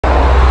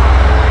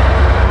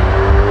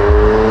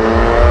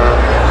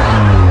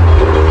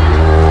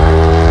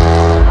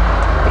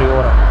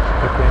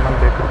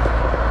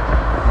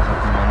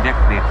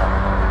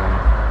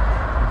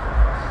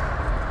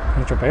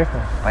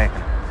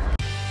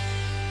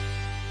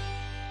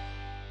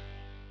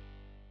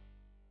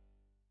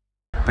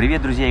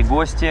Привет, друзья и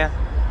гости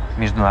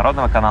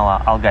международного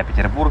канала Алга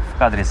Петербург. В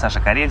кадре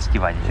Саша Карельский,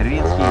 Иван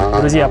Червинский.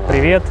 Друзья,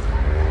 привет!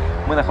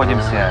 Мы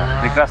находимся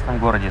в прекрасном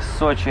городе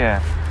Сочи.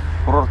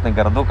 Курортный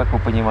городок, как вы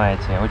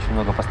понимаете. Очень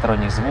много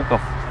посторонних звуков.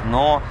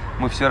 Но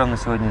мы все равно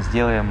сегодня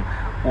сделаем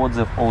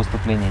отзыв о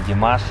выступлении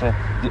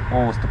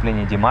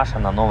Димаша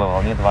на Новой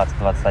Волне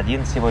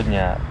 2021.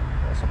 Сегодня,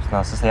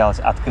 собственно, состоялось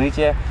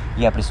открытие.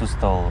 Я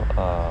присутствовал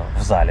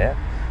в зале,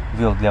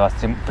 вел для вас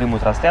прямую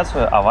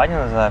трансляцию, а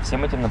Ваня за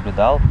всем этим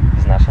наблюдал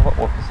из нашего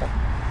офиса.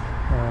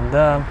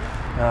 Да,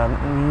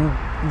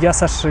 я,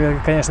 Саша,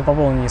 конечно, по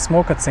полной не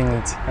смог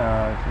оценить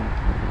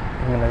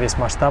именно весь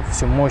масштаб,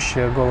 всю мощь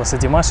голоса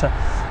Димаша,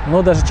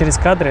 но даже через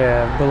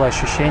кадры было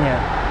ощущение.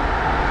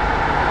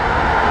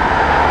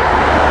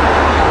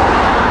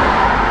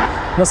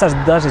 Но, Саш,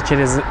 даже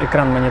через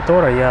экран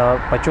монитора я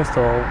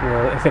почувствовал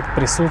эффект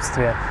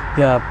присутствия,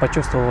 я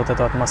почувствовал вот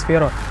эту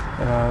атмосферу.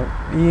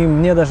 И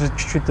мне даже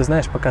чуть-чуть, ты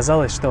знаешь,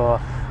 показалось, что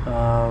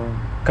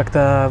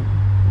как-то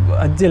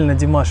отдельно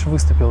Димаш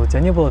выступил. У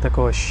тебя не было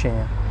такого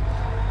ощущения?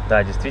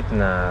 Да,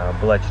 действительно,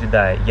 была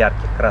череда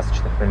ярких,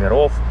 красочных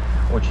номеров,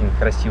 очень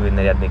красивые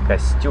нарядные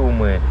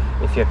костюмы,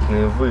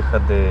 эффектные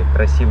выходы,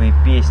 красивые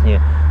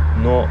песни.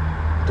 Но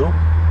вдруг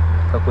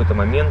в какой-то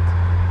момент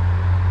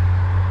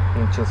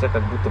начался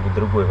как будто бы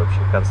другой вообще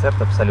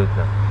концерт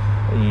абсолютно.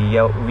 И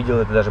я увидел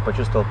это, даже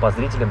почувствовал по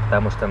зрителям,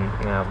 потому что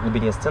в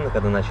глубине сцены,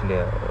 когда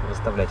начали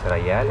выставлять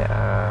рояль,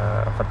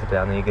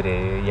 фортепиано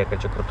Игоря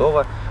Яковлевича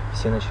Крутого,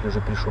 все начали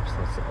уже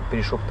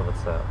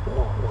перешептываться.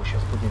 О,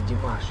 сейчас будет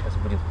Димаш, сейчас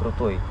будет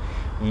крутой.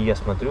 И я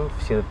смотрю,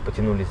 все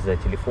потянулись за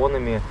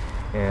телефонами,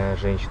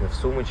 женщины в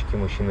сумочке,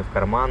 мужчины в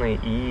карманы,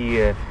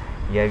 и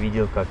я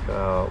видел, как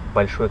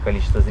большое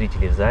количество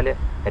зрителей в зале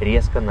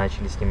резко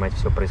начали снимать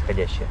все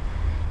происходящее.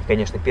 И,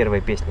 конечно,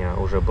 первая песня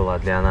уже была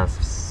для нас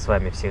с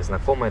вами всех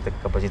знакома. Это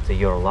композиция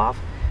Your Love.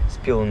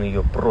 Спел он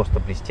ее просто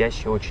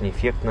блестяще, очень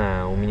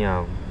эффектно. У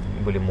меня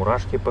были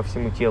мурашки по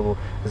всему телу.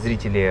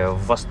 Зрители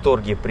в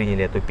восторге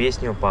приняли эту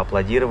песню,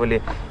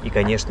 поаплодировали. И,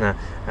 конечно,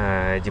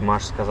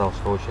 Димаш сказал,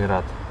 что очень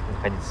рад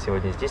находиться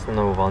сегодня здесь, на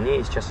Новой Волне.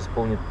 И сейчас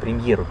исполнит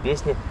премьеру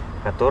песни,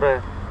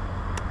 которая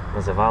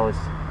называлась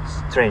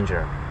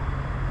Strenger.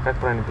 Как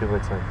правильно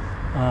переводится?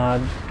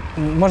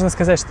 Можно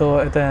сказать, что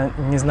это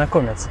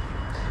незнакомец.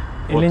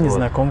 Или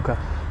незнакомка.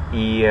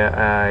 И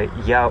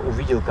я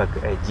увидел, как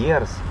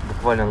Диарс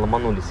буквально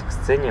ломанулись к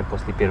сцене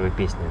после первой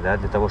песни, да,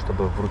 для того,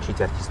 чтобы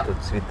вручить артисту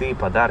цветы,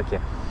 подарки.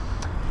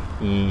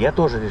 И я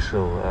тоже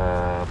решил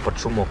под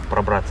шумок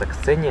пробраться к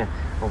сцене,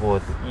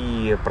 вот,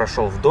 и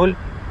прошел вдоль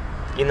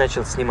и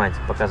начал снимать,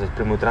 показывать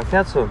прямую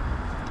трансляцию.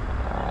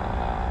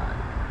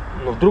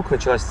 Но вдруг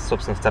началась,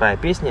 собственно, вторая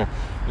песня,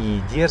 и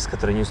Диарс,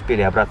 которые не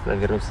успели обратно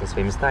вернуться на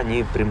свои места,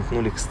 они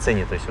примкнули к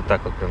сцене, то есть вот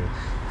так вот.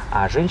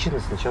 А женщины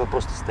сначала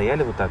просто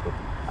стояли вот так вот,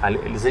 а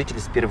зрители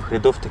с первых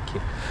рядов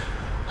такие.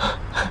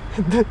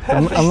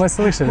 А мы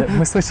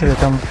слышали,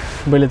 там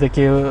были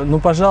такие: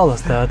 ну,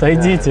 пожалуйста,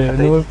 отойдите,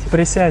 ну,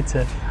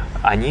 присядьте.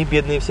 Они,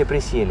 бедные, все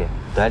присели.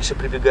 Дальше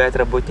прибегает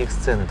работник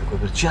сцены, такой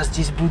говорит: сейчас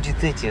здесь будет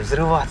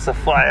взрываться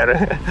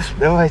фаеры,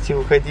 давайте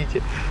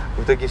уходите.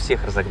 В итоге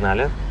всех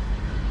разогнали,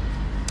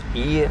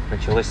 и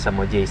началось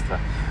само действо.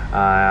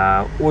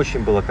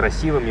 Очень было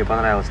красиво, мне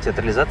понравилась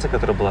театрализация,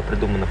 которая была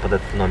придумана под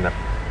этот номер.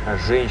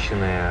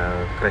 Женщины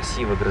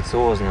красиво,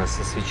 грациозно,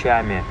 со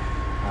свечами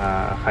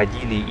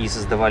ходили и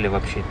создавали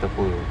вообще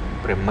такую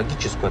прям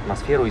магическую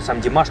атмосферу. И сам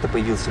Димаш-то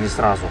появился не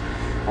сразу,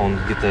 он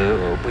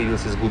где-то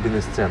появился из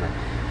глубины сцены.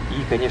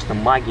 И, конечно,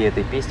 магия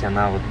этой песни,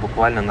 она вот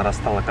буквально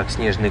нарастала как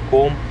снежный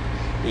ком.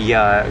 И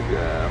я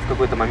в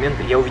какой-то момент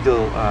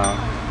увидел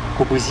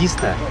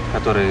кубызиста,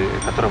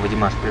 которого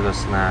Димаш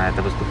привез на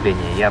это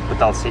выступление. Я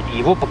пытался и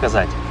его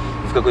показать.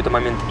 И в какой-то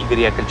момент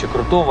Игоря Яковлевича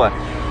Крутого.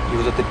 И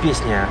вот эта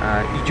песня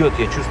идет,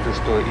 я чувствую,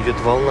 что идет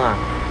волна.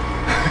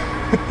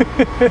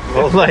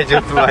 Волна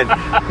идет, Вань.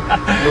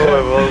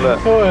 Новая волна.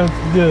 Ой,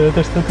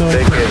 это что-то.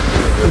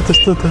 Это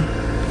что-то.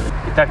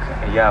 Итак,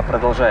 я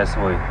продолжаю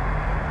свой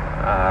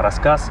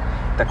рассказ.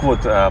 Так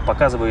вот,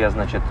 показываю я,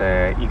 значит,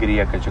 Игоря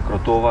Яковлевича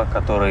Крутого,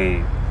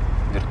 который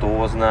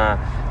виртуозно,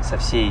 со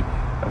всей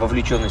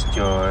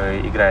вовлеченностью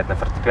играет на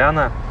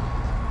фортепиано.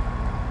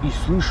 И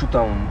слышу,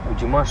 там у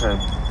Димаша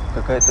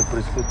какая-то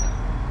происходит.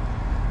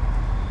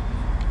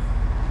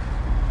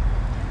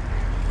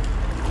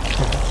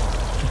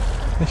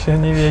 Еще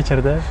не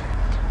вечер, да?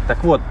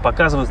 Так вот,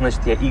 показываю,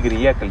 значит, я Игоря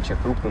Яковлевича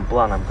крупным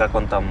планом, как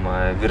он там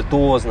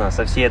виртуозно,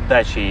 со всей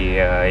отдачей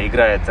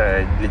играет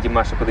для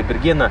Димаша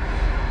Кудайбергена.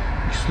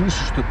 И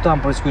слышу, что там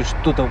происходит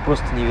что-то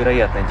просто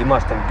невероятное.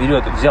 Димаш там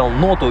взял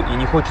ноту и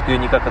не хочет ее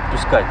никак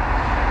отпускать.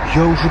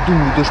 Я уже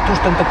думаю, да что ж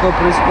там такое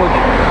происходит?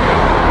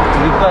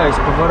 Отвлекаюсь,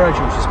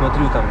 поворачиваюсь и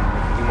смотрю, там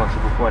Димаша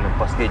буквально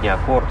последний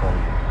аккорд,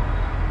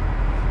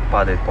 он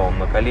падает,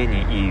 по-моему, на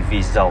колени, и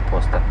весь зал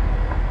просто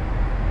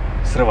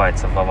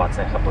срывается в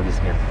овациях,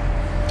 аплодисментов.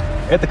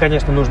 Это,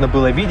 конечно, нужно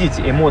было видеть,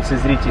 эмоции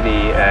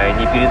зрителей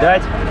не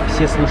передать.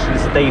 Все слушали,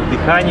 затаив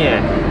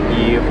дыхание,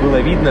 и было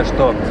видно,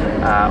 что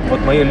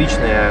вот мое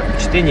личное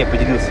впечатление,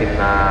 поделился им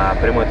на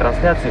прямой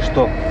трансляции,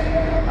 что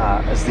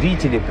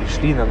зрители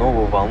пришли на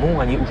новую волну,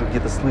 они уже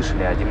где-то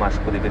слышали о Димаше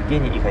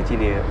Кудайбергене и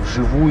хотели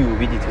вживую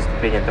увидеть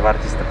выступление этого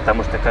артиста,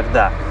 потому что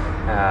когда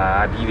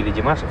объявили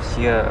Димаша,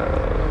 все,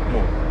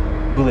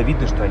 было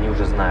видно, что они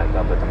уже знают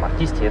об этом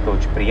артисте, и это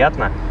очень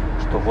приятно,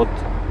 что вот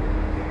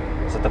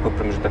за такой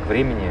промежуток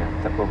времени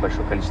такое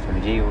большое количество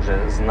людей уже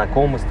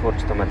знакомы с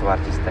творчеством этого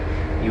артиста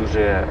и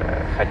уже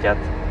хотят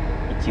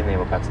идти на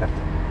его концерт.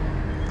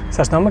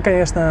 Саш, ну мы,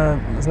 конечно,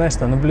 знаешь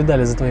что,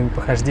 наблюдали за твоими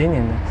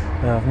похождениями.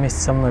 Вместе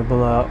со мной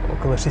было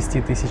около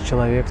 6 тысяч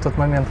человек в тот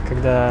момент,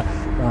 когда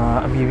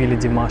объявили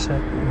Димаша.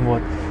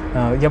 Вот.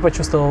 Я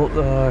почувствовал,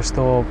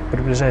 что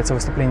приближается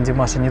выступление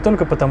Димаша не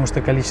только потому, что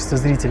количество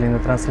зрителей на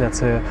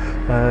трансляции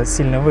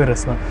сильно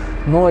выросло,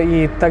 но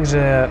и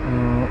также,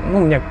 у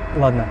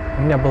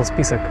меня был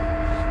список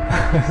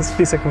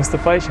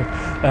выступающих.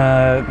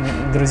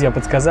 Друзья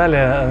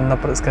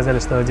подсказали, сказали,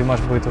 что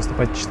Димаш будет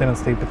выступать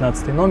 14 и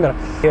 15 номер.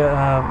 И,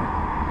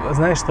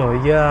 знаешь что,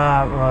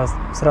 я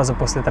сразу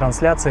после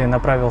трансляции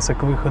направился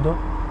к выходу,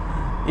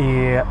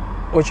 и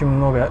очень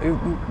много,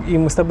 и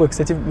мы с тобой,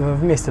 кстати,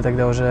 вместе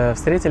тогда уже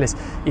встретились,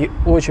 и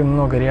очень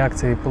много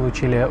реакций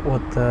получили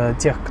от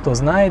тех, кто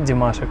знает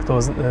Димаша, кто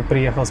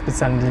приехал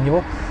специально для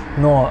него,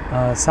 но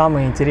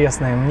самые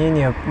интересные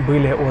мнения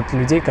были от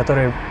людей,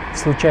 которые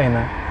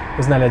случайно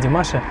узнали о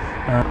Димаше.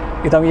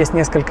 И там есть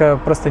несколько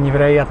просто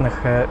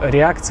невероятных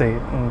реакций,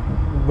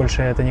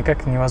 больше это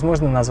никак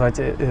невозможно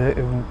назвать,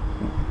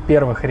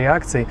 первых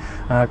реакций,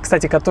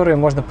 кстати, которые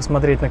можно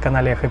посмотреть на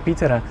канале Эхо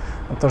Питера.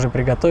 Тоже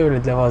приготовили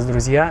для вас,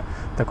 друзья,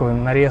 такую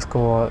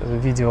нарезку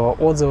видео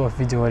отзывов,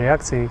 видео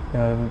реакций,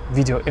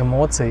 видео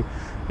эмоций.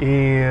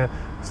 И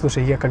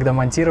слушай, я когда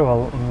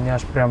монтировал, у меня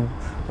аж прям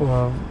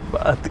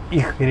от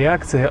их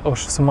реакции аж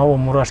самого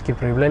мурашки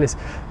проявлялись.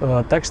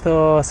 Так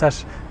что,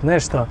 Саш,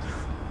 знаешь что,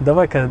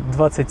 давай-ка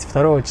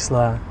 22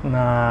 числа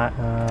на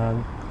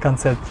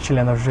концерт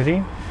членов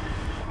жюри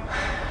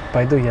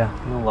пойду я.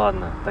 Ну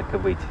ладно, так и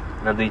быть.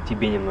 Надо и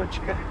тебе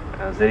немножечко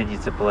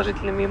зарядиться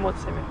положительными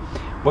эмоциями.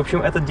 В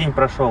общем, этот день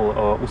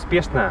прошел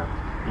успешно.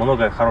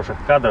 Много хороших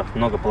кадров,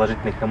 много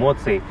положительных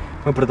эмоций.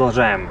 Мы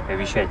продолжаем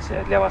вещать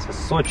для вас из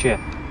Сочи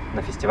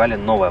на фестивале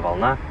 «Новая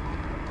волна»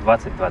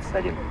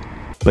 2021.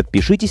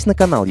 Подпишитесь на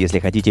канал, если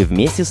хотите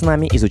вместе с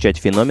нами изучать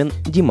феномен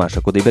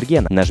Димаша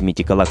Кудайбергена.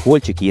 Нажмите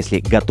колокольчик, если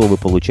готовы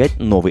получать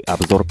новый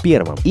обзор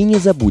первым. И не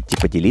забудьте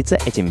поделиться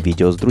этим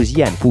видео с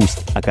друзьями.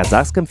 Пусть о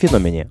казахском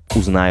феномене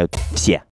узнают все.